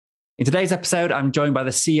In today's episode, I'm joined by the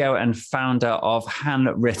CEO and founder of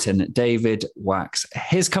Handwritten, David Wax.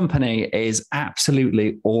 His company is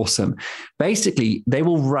absolutely awesome. Basically, they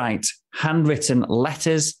will write handwritten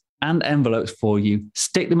letters and envelopes for you,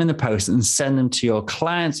 stick them in the post and send them to your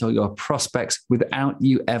clients or your prospects without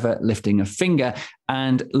you ever lifting a finger.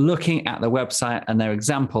 And looking at the website and their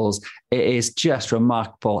examples, it is just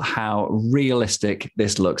remarkable how realistic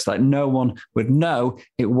this looks. Like no one would know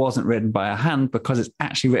it wasn't written by a hand because it's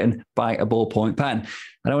actually written by a ballpoint pen.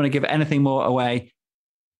 I don't want to give anything more away.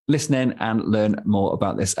 Listen in and learn more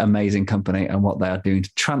about this amazing company and what they are doing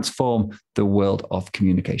to transform the world of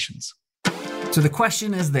communications. So the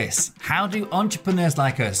question is this: how do entrepreneurs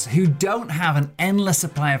like us who don't have an endless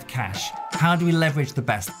supply of cash, how do we leverage the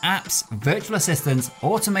best apps, virtual assistants,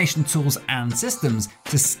 automation tools and systems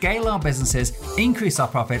to scale our businesses, increase our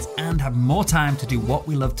profits and have more time to do what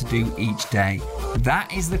we love to do each day? That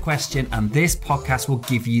is the question, and this podcast will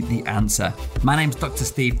give you the answer. My name's Dr.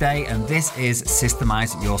 Steve Day and this is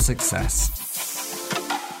Systemize Your Success.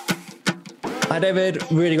 Hi, David.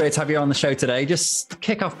 Really great to have you on the show today. Just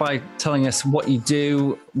kick off by telling us what you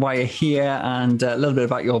do, why you're here, and a little bit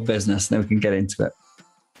about your business, and then we can get into it.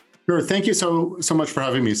 Sure. Thank you so much for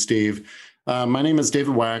having me, Steve. My name is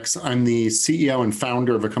David Wax. I'm the CEO and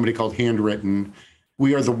founder of a company called Handwritten.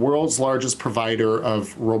 We are the world's largest provider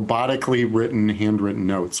of robotically written handwritten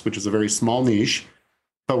notes, which is a very small niche,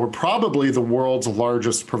 but we're probably the world's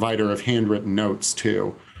largest provider of handwritten notes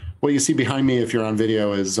too. What you see behind me, if you're on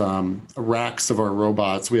video, is racks of our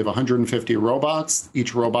robots. We have 150 robots.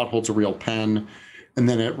 Each robot holds a real pen, and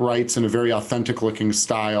then it writes in a very authentic looking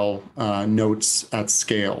style notes at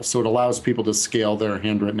scale. So it allows people to scale their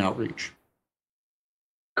handwritten outreach.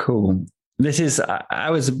 Cool.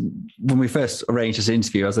 When we first arranged this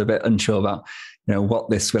interview, I was a bit unsure about, what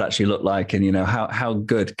this would actually look like and, how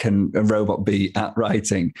good can a robot be at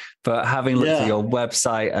writing. But having looked at your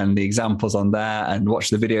website and the examples on there and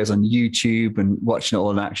watched the videos on YouTube and watching it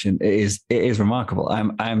all in action, it is remarkable.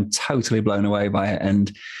 I'm totally blown away by it,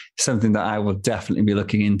 and something that I will definitely be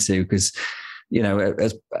looking into because,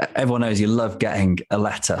 as everyone knows, you love getting a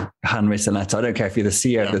letter, a handwritten letter. I don't care if you're the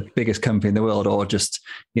CEO of the biggest company in the world or just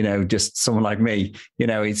someone like me.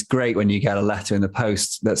 It's great when you get a letter in the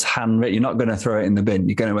post that's handwritten. You're not going to throw it in the bin.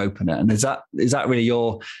 You're going to open it. And is that really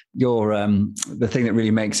your the thing that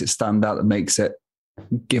really makes it stand out, that makes it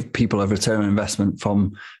give people a return on investment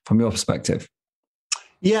from your perspective?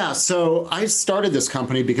 Yeah. So I started this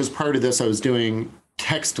company because prior to this, I was doing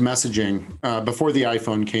text messaging before the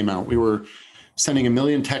iPhone came out. We were sending 1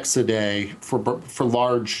 million texts a day for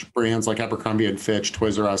large brands like Abercrombie & Fitch,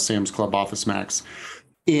 Toys R Us, Sam's Club, Office Max.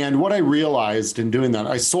 And what I realized in doing that,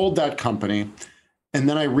 I sold that company, and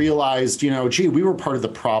then I realized, we were part of the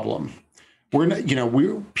problem.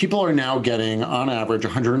 People are now getting, on average,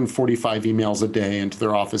 145 emails a day into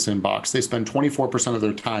their office inbox. They spend 24% of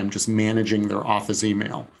their time just managing their office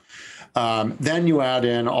email. Then you add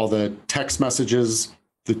in all the text messages,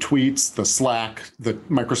 the tweets, the Slack, the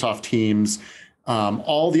Microsoft Teams,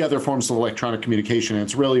 all the other forms of electronic communication. And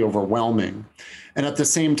it's really overwhelming. And at the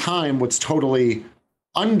same time, what's totally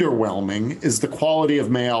underwhelming is the quality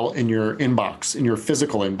of mail in your inbox, in your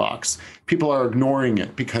physical inbox. People are ignoring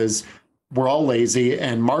it because we're all lazy,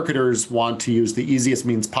 and marketers want to use the easiest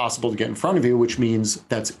means possible to get in front of you, which means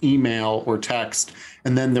that's email or text.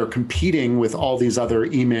 And then they're competing with all these other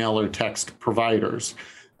email or text providers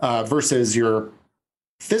versus your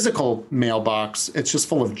physical mailbox. It's just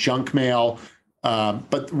full of junk mail.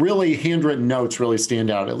 But really, handwritten notes really stand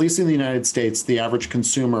out. At least in the United States, the average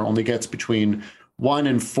consumer only gets between 1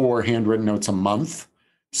 and 4 handwritten notes a month.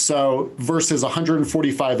 So versus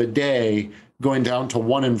 145 a day, going down to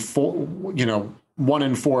 1 and 4, 1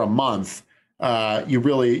 and 4 a month, you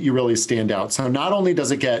really stand out. So not only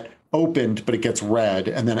does it get opened, but it gets read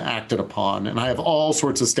and then acted upon. And I have all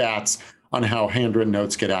sorts of stats on how handwritten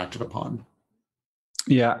notes get acted upon.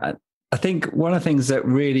 Yeah, I think one of the things that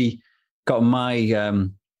really got my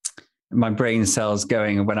my brain cells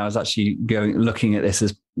going when I was actually looking at this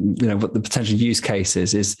as what the potential use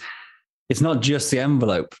cases is, it's not just the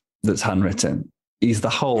envelope that's handwritten. Is the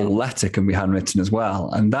whole letter can be handwritten as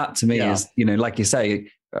well. And that to me is, like you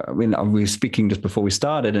say, we were speaking just before we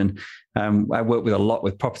started, and I work with a lot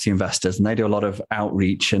with property investors, and they do a lot of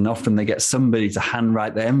outreach, and often they get somebody to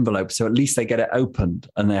handwrite the envelope. So at least they get it opened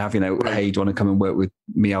and they have, hey, do you want to come and work with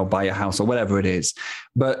me? I'll buy your house or whatever it is.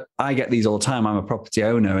 But I get these all the time. I'm a property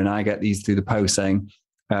owner, and I get these through the post saying,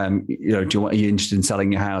 are you interested in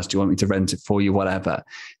selling your house? Do you want me to rent it for you? Whatever.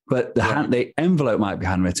 But the envelope might be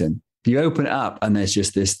handwritten, You open it up and there's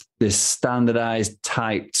just this standardized,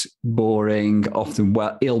 typed, boring, often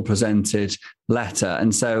ill-presented letter.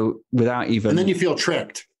 And so without even... And then you feel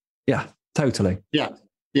tricked. Yeah, totally. Yeah.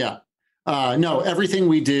 No, everything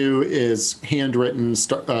we do is handwritten,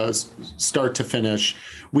 start to finish.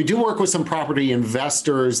 We do work with some property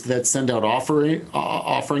investors that send out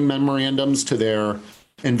offering memorandums to their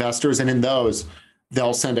investors. And in those,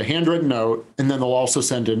 they'll send a handwritten note, and then they'll also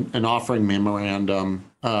send an offering memorandum,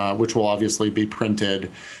 which will obviously be printed.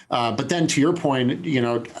 But then to your point,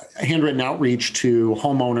 handwritten outreach to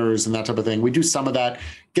homeowners and that type of thing, we do some of that.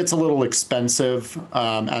 Gets a little expensive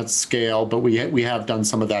at scale, but we have done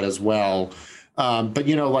some of that as well. But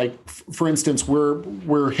like for instance,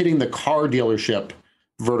 we're hitting the car dealership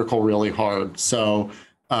vertical really hard. So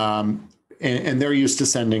and they're used to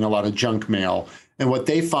sending a lot of junk mail. And what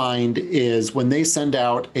they find is when they send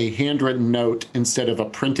out a handwritten note instead of a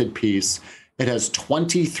printed piece, it has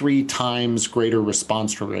 23 times greater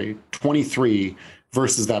response rate, 23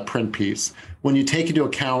 versus that print piece. When you take into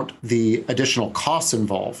account the additional costs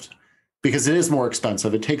involved, because it is more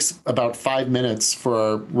expensive, it takes about 5 minutes for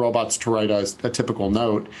our robots to write a typical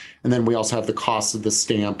note. And then we also have the cost of the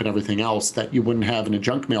stamp and everything else that you wouldn't have in a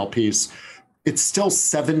junk mail piece. It's still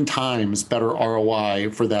 7 times better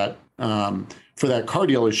ROI for that car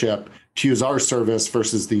dealership to use our service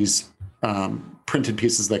versus these printed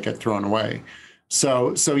pieces that get thrown away.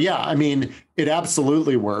 So yeah, I mean, it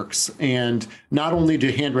absolutely works. And not only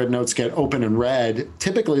do handwritten notes get open and read,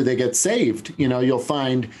 typically they get saved. You'll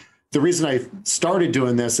find the reason I started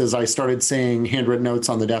doing this is I started seeing handwritten notes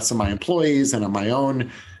on the desks of my employees and on my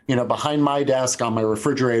own, behind my desk on my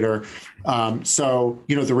refrigerator. So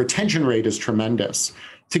the retention rate is tremendous.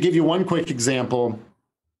 To give you one quick example,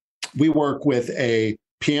 we work with a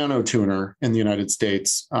piano tuner in the United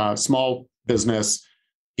States, small business.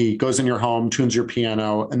 He goes in your home, tunes your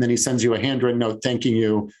piano, and then he sends you a handwritten note thanking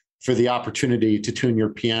you for the opportunity to tune your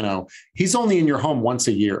piano. He's only in your home once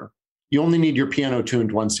a year. You only need your piano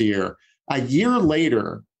tuned once a year. A year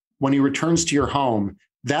later, when he returns to your home,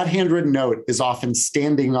 that handwritten note is often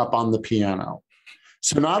standing up on the piano.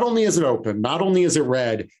 So not only is it open, not only is it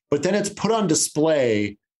read, but then it's put on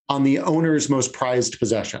display on the owner's most prized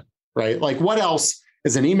possession, right? Like what else?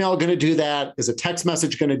 Is an email going to do that? Is a text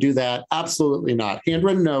message going to do that? Absolutely not.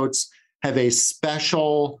 Handwritten notes have a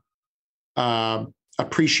special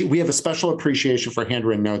we have a special appreciation for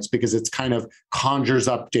handwritten notes because it's kind of conjures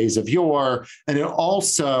up days of yore. And it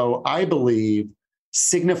also, I believe,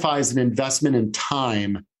 signifies an investment in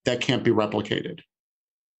time that can't be replicated.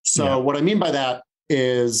 So what I mean by that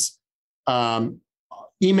is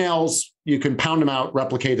emails, you can pound them out,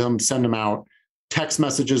 replicate them, send them out. Text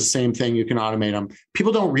messages, same thing, you can automate them.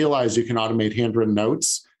 People don't realize you can automate handwritten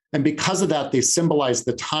notes. And because of that, they symbolize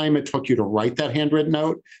the time it took you to write that handwritten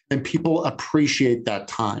note, and people appreciate that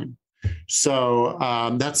time. So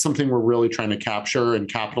that's something we're really trying to capture and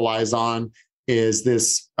capitalize on is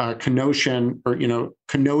this connotation or,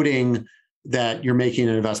 connoting that you're making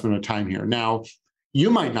an investment of time here. Now, you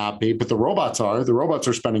might not be, but the robots are. The robots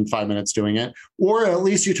are spending 5 minutes doing it. Or at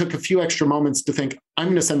least you took a few extra moments to think, I'm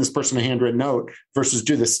going to send this person a handwritten note versus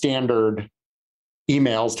do the standard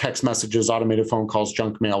emails, text messages, automated phone calls,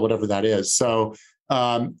 junk mail, whatever that is. So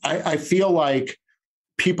I feel like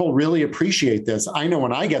people really appreciate this. I know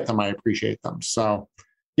when I get them, I appreciate them. So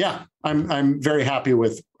yeah, I'm very happy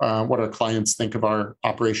with what our clients think of our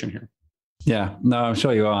operation here. Yeah, no, I'm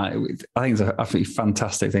sure you are. I think it's a absolutely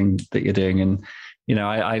fantastic thing that you're doing. And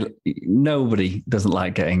I nobody doesn't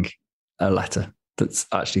like getting a letter that's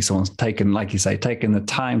actually someone's taken, like you say, taken the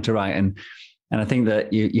time to write. And I think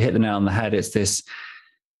that you hit the nail on the head. It's this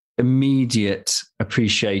immediate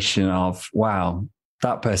appreciation of, wow,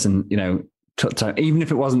 that person, took time, even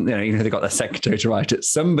if it wasn't, even if they got their secretary to write it,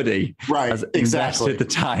 somebody has invested the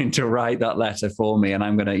time to write that letter for me, and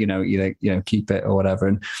I'm going to, keep it or whatever.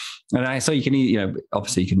 And so you can,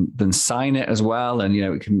 obviously you can then sign it as well, and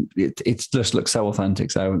it just looks so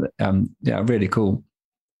authentic. So really cool.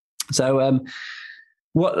 So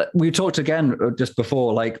what we talked again just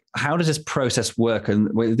before, like how does this process work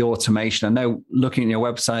and with the automation? I know looking at your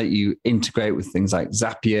website, you integrate with things like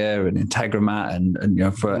Zapier and Integromat,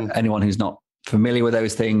 and for anyone who's not familiar with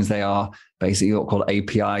those things, they are basically what are called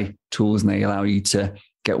API tools, and they allow you to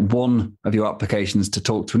get one of your applications to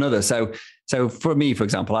talk to another. So for me, for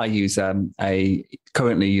example, I use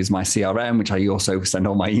currently use my CRM, which I also send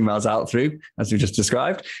all my emails out through, as we just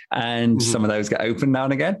described, and some of those get open now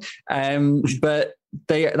and again. But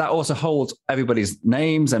that also holds everybody's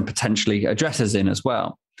names and potentially addresses in as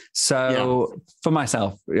well. So for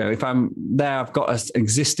myself, if I'm there, I've got an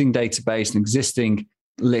existing database, an existing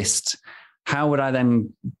list how would I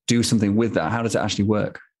then do something with that? How does it actually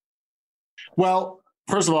work? Well,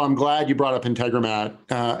 first of all, I'm glad you brought up Integromat.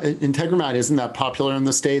 Integromat isn't that popular in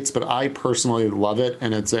the States, but I personally love it,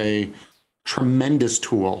 and it's a tremendous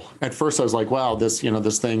tool. At first, I was like, "Wow, this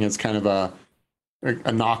thing is kind of a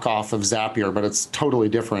knockoff of Zapier," but it's totally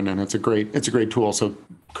different, and it's a great tool. So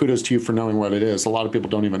kudos to you for knowing what it is. A lot of people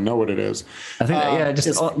don't even know what it is. I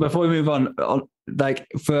think before we move on, like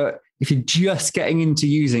if you're just getting into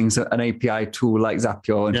using an API tool like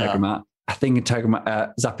Zapier or Integromat, I think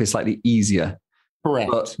Zapier is slightly easier.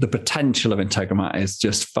 Correct. But the potential of Integromat is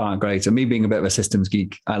just far greater. Me being a bit of a systems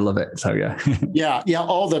geek, I love it. So yeah. yeah.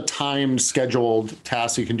 All the timed scheduled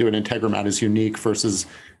tasks you can do in Integromat is unique versus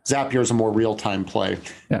Zapier is a more real-time play.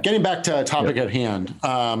 Yeah. Getting back to a topic at hand,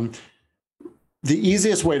 the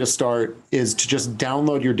easiest way to start is to just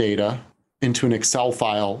download your data into an Excel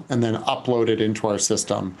file and then upload it into our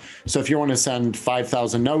system. So if you want to send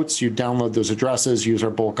 5,000 notes, you download those addresses, use our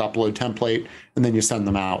bulk upload template, and then you send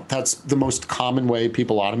them out. That's the most common way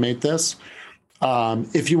people automate this.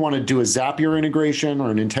 If you want to do a Zapier integration or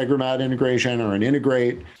an Integromat integration or an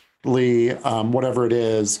Integrately, whatever it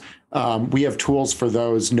is, we have tools for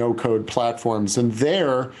those no-code platforms. And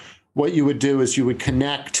there, what you would do is you would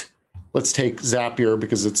connect. Let's take Zapier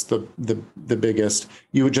because it's the biggest.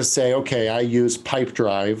 You would just say, okay, I use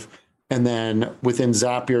Pipedrive. And then within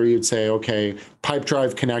Zapier, you'd say, okay,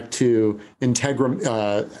 Pipedrive connect to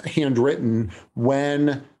Handwritten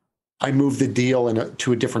when I move the deal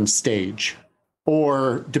to a different stage.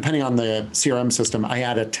 Or depending on the CRM system, I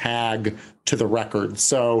add a tag to the record.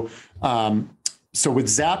 So with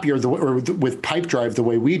Zapier, with Pipedrive, the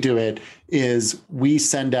way we do it is we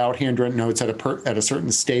send out handwritten notes at a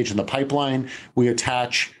certain stage in the pipeline. We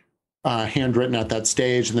attach handwritten at that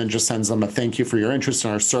stage, and then just sends them a thank you for your interest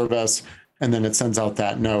in our service, and then it sends out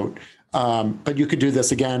that note. But you could do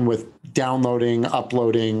this again with downloading,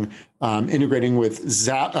 uploading, integrating with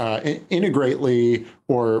Integrately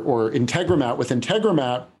or Integromat. With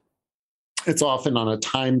Integromat, it's often on a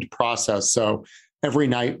timed process. So every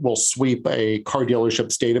night we'll sweep a car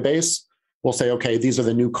dealership's database. We'll say, okay, these are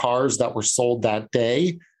the new cars that were sold that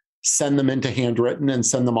day. Send them into Handwritten and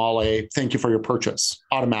send them all a thank you for your purchase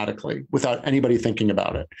automatically without anybody thinking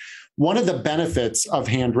about it. One of the benefits of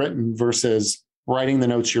Handwritten versus writing the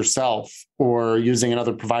notes yourself or using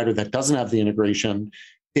another provider that doesn't have the integration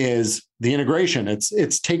is the integration.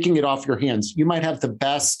 It's taking it off your hands. You might have the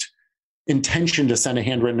best intention to send a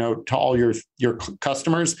handwritten note to all your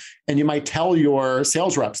customers, and you might tell your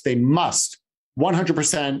sales reps they must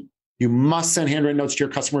 100%. You must send handwritten notes to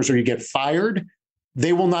your customers, or you get fired.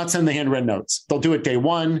 They will not send the handwritten notes. They'll do it day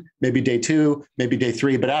one, maybe day two, maybe day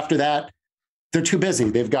three, but after that, they're too busy.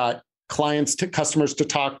 They've got customers to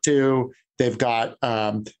talk to. They've got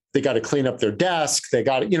they got to clean up their desk. They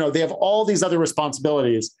have all these other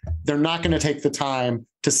responsibilities. They're not going to take the time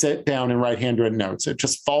to sit down and write handwritten notes. It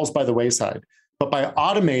just falls by the wayside. But by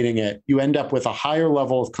automating it, you end up with a higher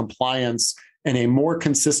level of compliance and a more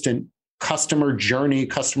consistent customer journey,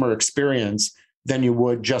 customer experience than you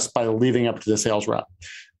would just by leaving up to the sales rep.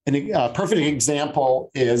 And a perfect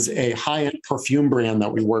example is a high-end perfume brand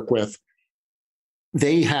that we work with.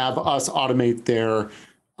 They have us automate their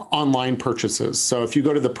online purchases. So if you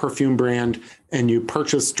go to the perfume brand and you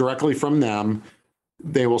purchase directly from them,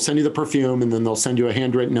 they will send you the perfume and then they'll send you a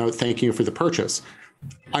handwritten note thanking you for the purchase.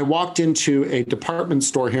 I walked into a department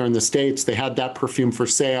store here in the States. They had that perfume for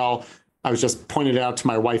sale. I was just pointed out to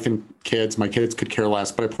my wife and kids. My kids could care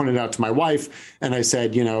less, but I pointed out to my wife and I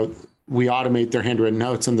said, we automate their handwritten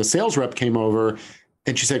notes. And the sales rep came over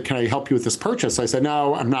and she said, can I help you with this purchase? I said,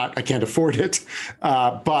 no, I'm not. I can't afford it.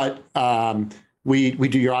 But we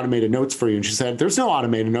do your automated notes for you. And she said, there's no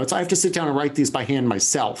automated notes. I have to sit down and write these by hand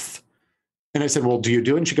myself. And I said, well, do you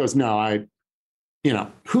do it? And she goes, no,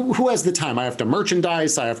 who has the time? I have to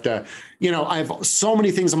merchandise. I have to, I have so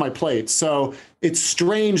many things on my plate. So it's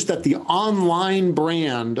strange that the online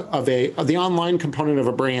brand the online component of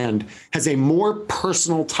a brand has a more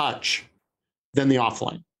personal touch than the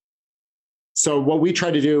offline. So what we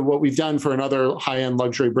try to do, what we've done for another high-end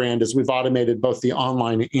luxury brand is we've automated both the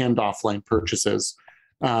online and offline purchases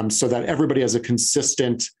so that everybody has a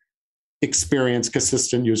consistent experience,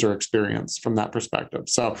 consistent user experience from that perspective.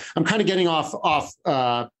 So I'm kind of getting off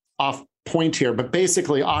point here, but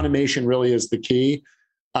basically automation really is the key.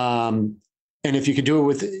 And if you could do it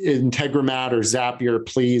with Integromat or Zapier,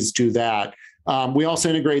 please do that. We also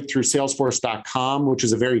integrate through Salesforce.com, which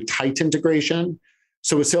is a very tight integration.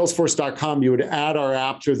 So with Salesforce.com, you would add our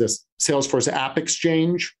app through the Salesforce App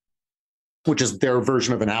Exchange, which is their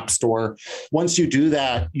version of an app store. Once you do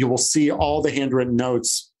that, you will see all the handwritten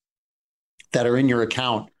notes that are in your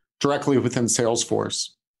account directly within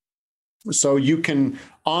Salesforce. So you can,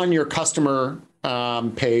 on your customer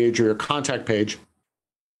page or your contact page,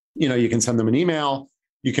 you can send them an email,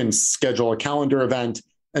 you can schedule a calendar event,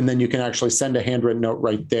 and then you can actually send a handwritten note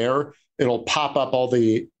right there. It'll pop up all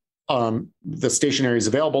the stationaries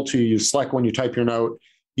available to you. You select when you type your note,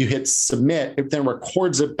 you hit submit, it then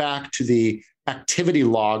records it back to the activity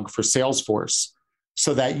log for Salesforce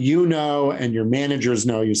so that and your managers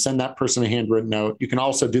know you send that person a handwritten note. You can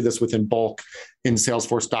also do this within bulk in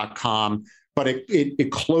salesforce.com, but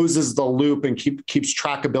it closes the loop and keeps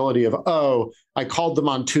trackability of, I called them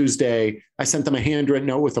on Tuesday. I sent them a handwritten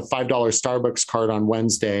note with a $5 Starbucks card on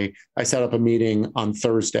Wednesday. I set up a meeting on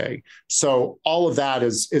Thursday. So all of that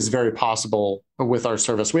is very possible with our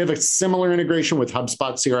service. We have a similar integration with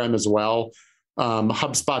HubSpot CRM as well.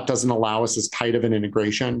 HubSpot doesn't allow us as tight of an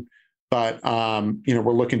integration, but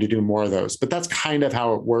we're looking to do more of those. But that's kind of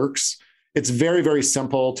how it works. It's very, very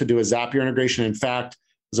simple to do a Zapier integration. In fact,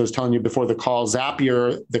 as I was telling you before the call,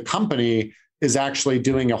 Zapier, the company, is actually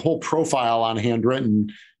doing a whole profile on handwritten,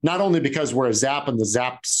 not only because we're a Zap in the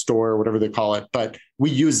Zap store, or whatever they call it, but we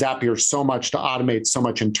use Zapier so much to automate so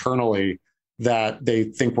much internally that they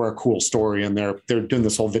think we're a cool story, and they're doing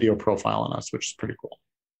this whole video profile on us, which is pretty cool.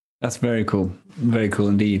 That's very cool. Very cool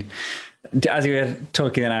indeed. As you were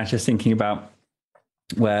talking, and I was just thinking about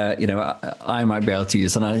where, I might be able to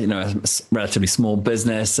use, and a relatively small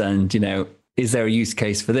business, and, is there a use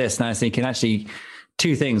case for this? And I was thinking actually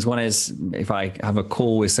two things. One is if I have a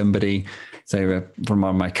call with somebody, say from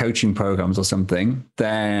one of my coaching programs or something,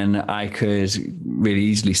 then I could really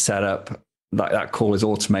easily set up that call is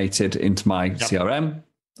automated into my CRM.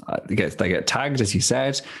 They get tagged, as you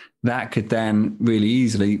said. That could then really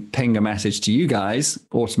easily ping a message to you guys,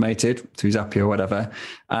 automated through Zapier or whatever.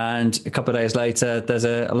 And a couple of days later, there's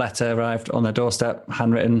a letter arrived on their doorstep,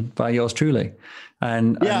 handwritten by yours truly.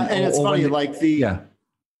 And it's funny,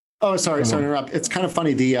 Oh, sorry to interrupt. It's kind of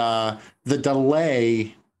funny. The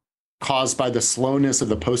delay caused by the slowness of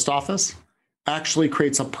the post office actually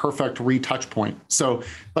creates a perfect retouch point. So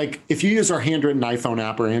like if you use our handwritten iPhone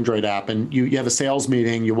app or Android app and you have a sales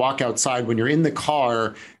meeting, you walk outside, when you're in the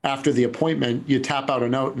car after the appointment, you tap out a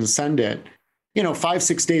note and send it.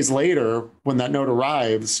 5-6 days later, when that note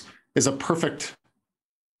arrives, is a perfect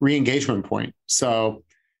re-engagement point. So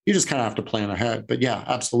you just kind of have to plan ahead. But yeah,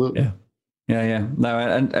 absolutely. Yeah. No,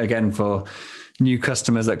 and again, for new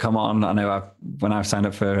customers that come on, I know when I've signed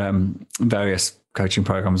up for various coaching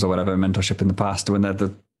programs or whatever, mentorship in the past, when they're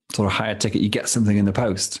the sort of higher ticket, you get something in the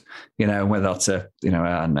post, whether that's a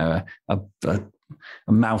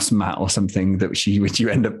mouse mat or something which you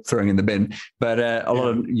end up throwing in the bin, but a lot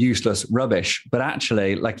of useless rubbish. But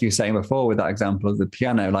actually, like you were saying before with that example of the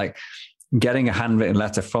piano, like getting a handwritten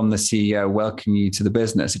letter from the CEO welcoming you to the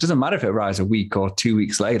business, it doesn't matter if it arrives a week or 2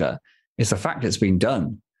 weeks later. It's the fact it's been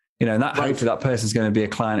done. And that hopefully that person's going to be a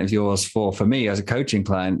client of yours for me as a coaching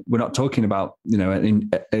client. We're not talking about,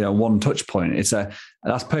 one touch point. It's that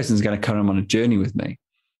person's going to come on a journey with me.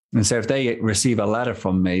 And so if they receive a letter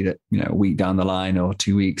from me that, a week down the line or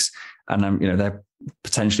 2 weeks, and they're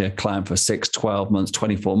potentially a client for 6, 12 months,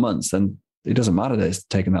 24 months, then it doesn't matter that it's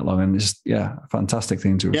taken that long. And it's just, a fantastic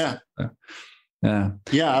thing to receive.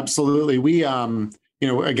 Yeah, absolutely. We,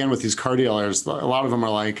 again, with these car dealers, a lot of them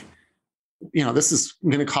are like, this is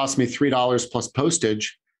going to cost me $3 plus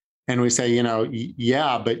postage. And we say,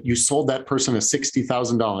 but you sold that person a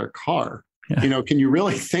 $60,000 car. Yeah. Can you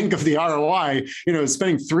really think of the ROI,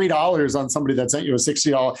 spending $3 on somebody that sent you a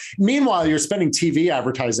 $60? Meanwhile, you're spending TV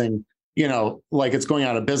advertising, like it's going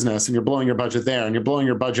out of business, and you're blowing your budget there, and you're blowing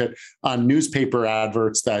your budget on newspaper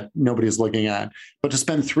adverts that nobody's looking at. But to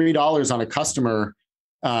spend $3 on a customer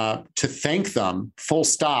to thank them, full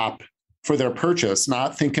stop, for their purchase,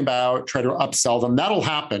 not think about try to upsell them. That'll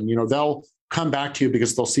happen. They'll come back to you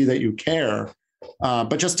because they'll see that you care.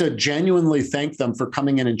 But just to genuinely thank them for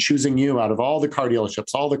coming in and choosing you out of all the car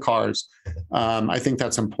dealerships, all the cars, I think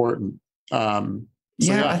that's important. I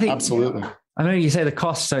think absolutely. I know you say the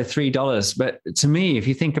cost, so $3, but to me, if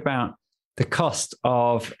you think about the cost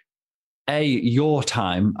of your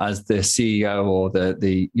time as the CEO or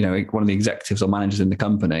the one of the executives or managers in the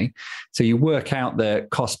company. So you work out the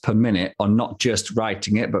cost per minute on not just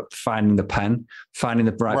writing it, but finding the pen, finding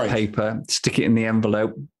the right paper, stick it in the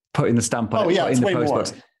envelope, putting the stamp on it, put it in the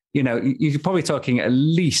postbox. You're probably talking at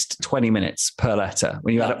least 20 minutes per letter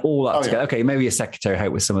when you add it all up together. Yeah. Okay, maybe a secretary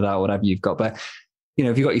help with some of that, or whatever you've got. But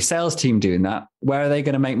if you've got your sales team doing that, where are they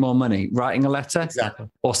going to make more money? Writing a letter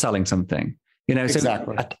or selling something? So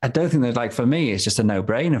I don't think that, for me, it's just a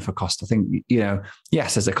no-brainer for cost. I think,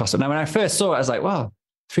 yes, there's a cost. Now, when I first saw it, I was like, well,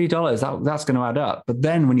 $3, that's going to add up. But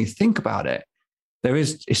then when you think about it,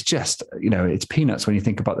 it's just, it's peanuts when you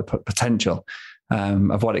think about the potential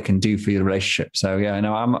of what it can do for your relationship. So yeah,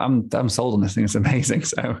 no, I'm sold on this thing. It's amazing.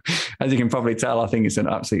 So as you can probably tell, I think it's an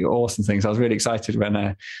absolutely awesome thing. So I was really excited when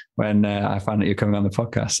I found that you're coming on the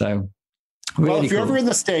podcast. So really well, if you're ever in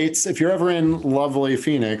the States, if you're ever in lovely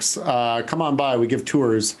Phoenix, come on by. We give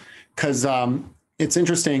tours because it's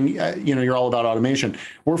interesting. You're all about automation.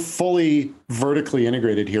 We're fully vertically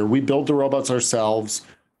integrated here. We build the robots ourselves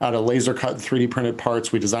out of laser cut 3D printed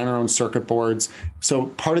parts. We design our own circuit boards. So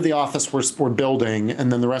part of the office we're building,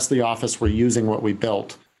 and then the rest of the office we're using what we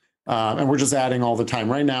built, and we're just adding all the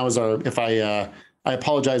time. Right now is I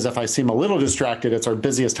apologize if I seem a little distracted. It's our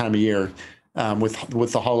busiest time of year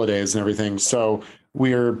with the holidays and everything. So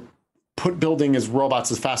we're building as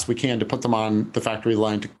robots as fast as we can to put them on the factory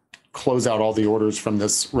line to close out all the orders from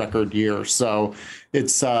this record year. So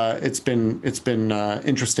it's been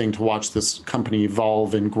interesting to watch this company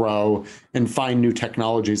evolve and grow and find new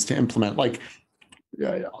technologies to implement, like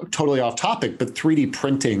totally off topic, but 3D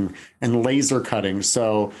printing and laser cutting.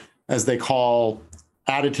 So as they call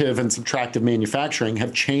additive and subtractive manufacturing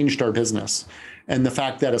have changed our business. And the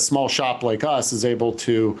fact that a small shop like us is able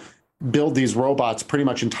to build these robots pretty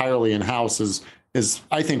much entirely in-house is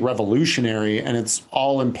I think revolutionary, and it's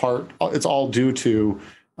all due to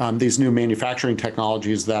these new manufacturing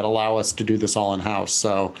technologies that allow us to do this all in-house.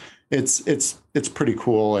 So it's pretty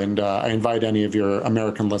cool, and I invite any of your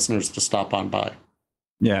American listeners to stop on by.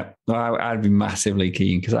 Yeah, well, I'd be massively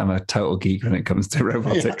keen because I'm a total geek when it comes to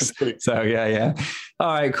robotics. Yeah, so yeah.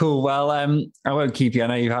 All right, cool. Well, I won't keep you. I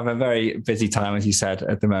know you have a very busy time, as you said,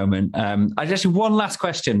 at the moment. I just one last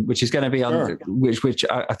question, which is going to be on sure. which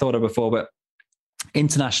I thought of before, but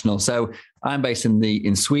international. So I'm based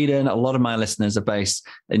in Sweden. A lot of my listeners are based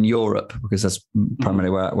in Europe because that's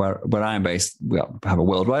primarily where I'm based. We have a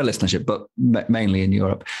worldwide listenership, but mainly in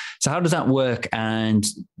Europe. So how does that work? And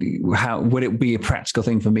how would it be a practical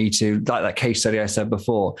thing for me to, like that case study I said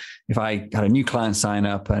before, if I had a new client sign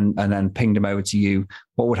up and then pinged them over to you,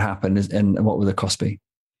 what would happen and what would the cost be?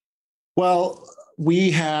 Well,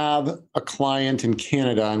 we have a client in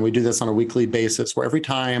Canada, and we do this on a weekly basis where every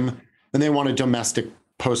time and they want a domestic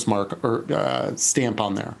postmark or stamp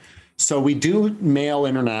on there. So we do mail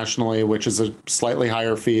internationally, which is a slightly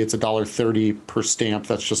higher fee. It's $1.30 per stamp.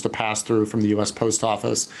 That's just a pass through from the U.S. Post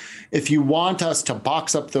Office. If you want us to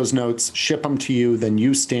box up those notes, ship them to you, then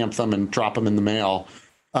you stamp them and drop them in the mail,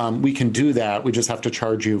 we can do that. We just have to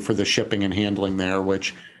charge you for the shipping and handling there,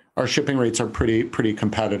 which our shipping rates are pretty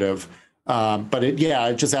competitive. But it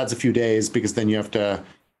just adds a few days because then you have to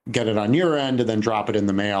get it on your end and then drop it in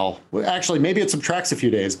the mail. Actually, maybe it subtracts a few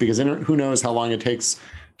days because who knows how long it takes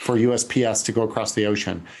for USPS to go across the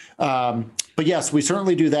ocean. But yes, we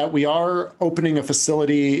certainly do that. We are opening a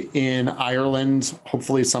facility in Ireland,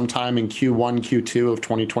 hopefully sometime in Q1, Q2 of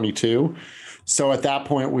 2022. So at that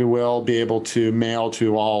point, we will be able to mail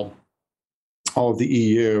to all of the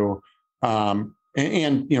EU.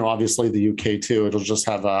 And obviously the UK too. It'll just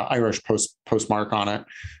have an Irish postmark on it,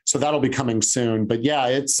 so that'll be coming soon. But yeah,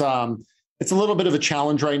 it's a little bit of a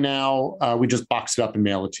challenge right now. We just box it up and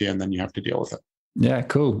mail it to you, and then you have to deal with it. Yeah,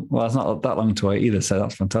 cool. Well, it's not that long to wait either, so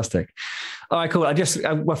that's fantastic. All right, cool. I just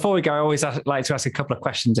before we go, I always like to ask a couple of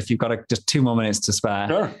questions if you've got just 2 more minutes to spare.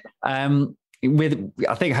 Sure.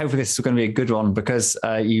 I think hopefully this is going to be a good one because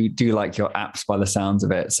you do like your apps by the sounds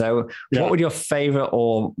of it. So what would your favorite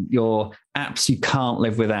or your apps you can't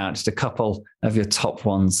live without, just a couple of your top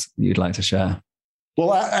ones you'd like to share?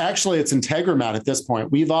 Well, actually it's Integromat at this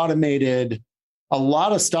point. We've automated a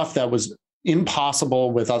lot of stuff that was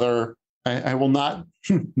impossible with other, I will not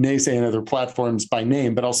naysay in other platforms by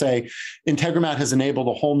name, but I'll say Integromat has enabled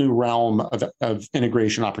a whole new realm of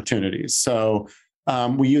integration opportunities. So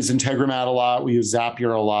we use Integromat a lot. We use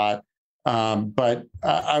Zapier a lot. But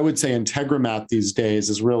I would say Integromat these days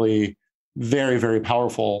is really very, very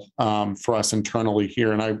powerful for us internally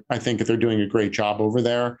here. And I think that they're doing a great job over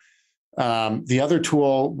there. The other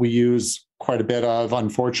tool we use quite a bit of,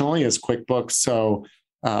 unfortunately, is QuickBooks. So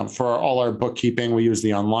for all our bookkeeping, we use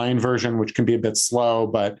the online version, which can be a bit slow,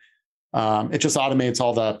 but it just automates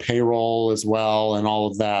all the payroll as well and all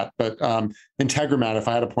of that. But Integromat, if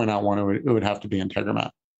I had to point out one, it would have to be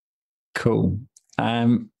Integromat. Cool.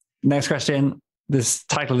 Next question. This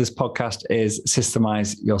title of this podcast is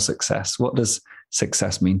Systemize Your Success. What does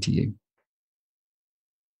success mean to you?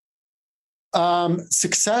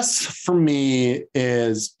 Success for me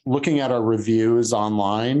is looking at our reviews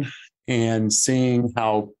online and seeing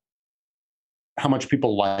how much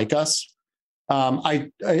people like us.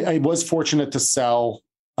 I was fortunate to sell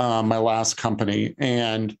my last company,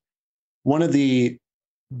 and one of the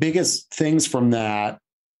biggest things from that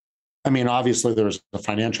I mean, obviously there was a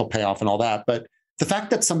financial payoff and all that, but the fact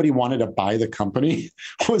that somebody wanted to buy the company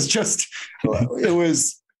was just,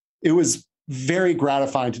 it was very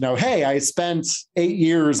gratifying to know, hey, I spent 8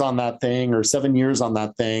 years on that thing or 7 years on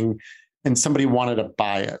that thing, and somebody wanted to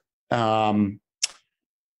buy it.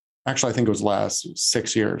 Actually, I think it was less,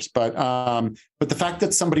 6 years. But the fact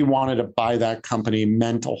that somebody wanted to buy that company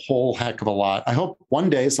meant a whole heck of a lot. I hope one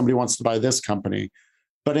day somebody wants to buy this company.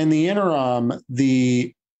 But in the interim,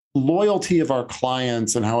 the loyalty of our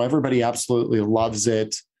clients and how everybody absolutely loves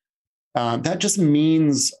it, that just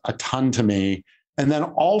means a ton to me. And then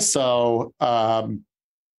also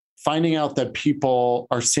finding out that people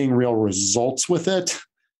are seeing real results with it,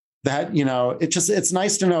 that, it's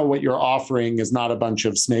nice to know what you're offering is not a bunch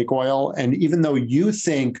of snake oil. And even though you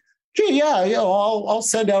think, gee, yeah, I'll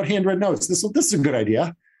send out handwritten notes. This is a good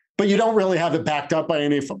idea. But you don't really have it backed up by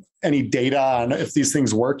any data on if these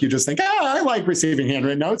things work. You just think, I like receiving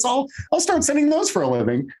handwritten notes. I'll start sending those for a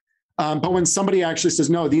living. But when somebody actually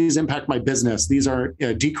says, no, these impact my business, these are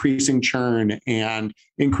decreasing churn and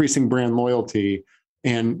increasing brand loyalty,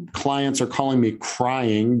 and clients are calling me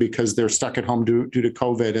crying because they're stuck at home due to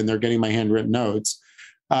COVID and they're getting my handwritten notes,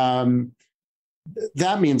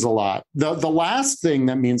 that means a lot. The last thing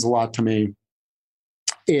that means a lot to me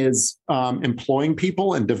is employing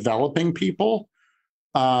people and developing people.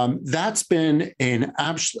 That's been an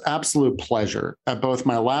absolute pleasure at both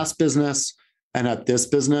my last business and at this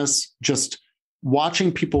business. Just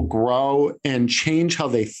watching people grow and change how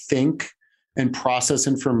they think and process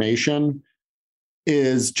information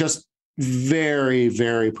is just very,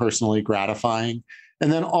 very personally gratifying.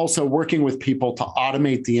 And then also working with people to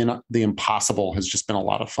automate the impossible has just been a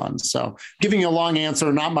lot of fun. So giving you a long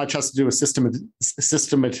answer, not much has to do with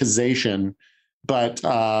systematization, but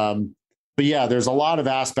yeah, there's a lot of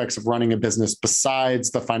aspects of running a business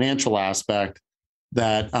besides the financial aspect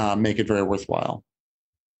that make it very worthwhile.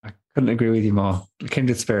 I couldn't agree with you more.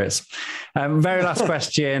 Kindred spirits. Very last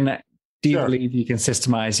question. Do you believe you can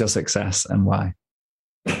systemize your success, and why?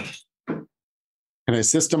 Can I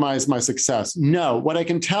systemize my success? No. What I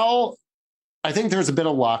can tell, I think there's a bit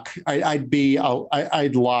of luck.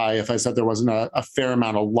 I'd lie if I said there wasn't a fair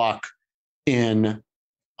amount of luck in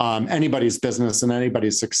anybody's business and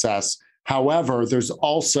anybody's success. However, there's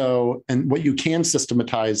also, and what you can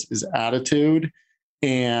systematize is attitude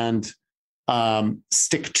and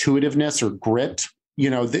stick-to-itiveness or grit.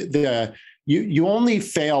 You only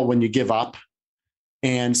fail when you give up.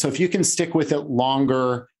 And so if you can stick with it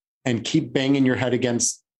longer and keep banging your head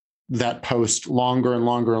against that post longer and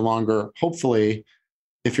longer and longer, hopefully,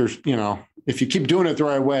 if you keep doing it the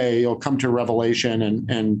right way, you'll come to a revelation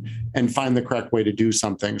and find the correct way to do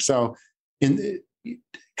something. So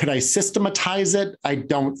could I systematize it? I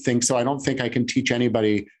don't think so. I don't think I can teach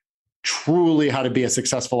anybody truly how to be a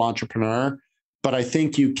successful entrepreneur, but I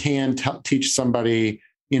think you can teach somebody,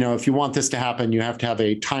 if you want this to happen, you have to have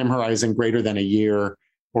a time horizon greater than a year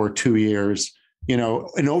or 2 years.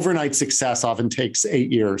 An overnight success often takes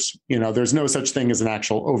 8 years. There's no such thing as an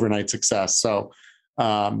actual overnight success. So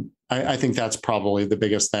I think that's probably the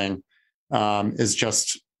biggest thing, is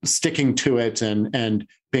just sticking to it and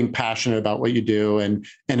being passionate about what you do and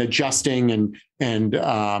adjusting and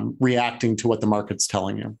reacting to what the market's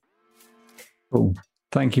telling you. Cool.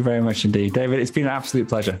 Thank you very much indeed, David. It's been an absolute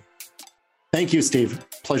pleasure. Thank you, Steve.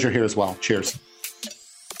 Pleasure here as well. Cheers.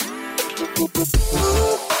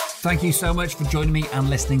 Thank you so much for joining me and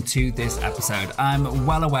listening to this episode. I'm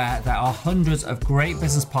well aware there are hundreds of great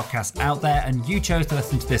business podcasts out there, and you chose to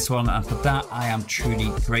listen to this one, and for that, I am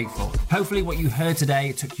truly grateful. Hopefully what you heard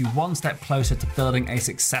today took you one step closer to building a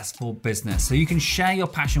successful business, so you can share your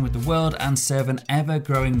passion with the world and serve an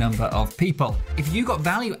ever-growing number of people. If you got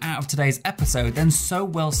value out of today's episode, then so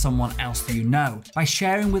will someone else that you know. By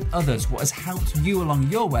sharing with others what has helped you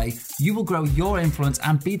along your way, you will grow your influence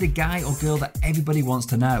and be the guy or girl that everybody wants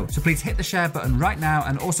to know. So please hit the share button right now,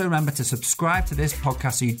 and also remember to subscribe to this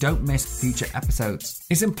podcast so you don't miss future episodes.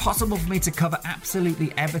 It's impossible for me to cover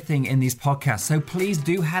absolutely everything in these podcasts, so please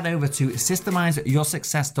do head over to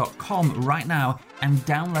systemizeyoursuccess.com right now and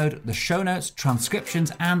download the show notes,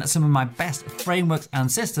 transcriptions, and some of my best frameworks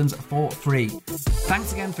and systems for free.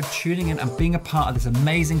 Thanks again for tuning in and being a part of this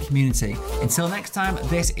amazing community. Until next time,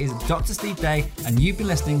 this is Dr. Steve Day, and you've been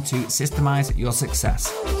listening to Systemize Your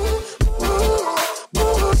Success.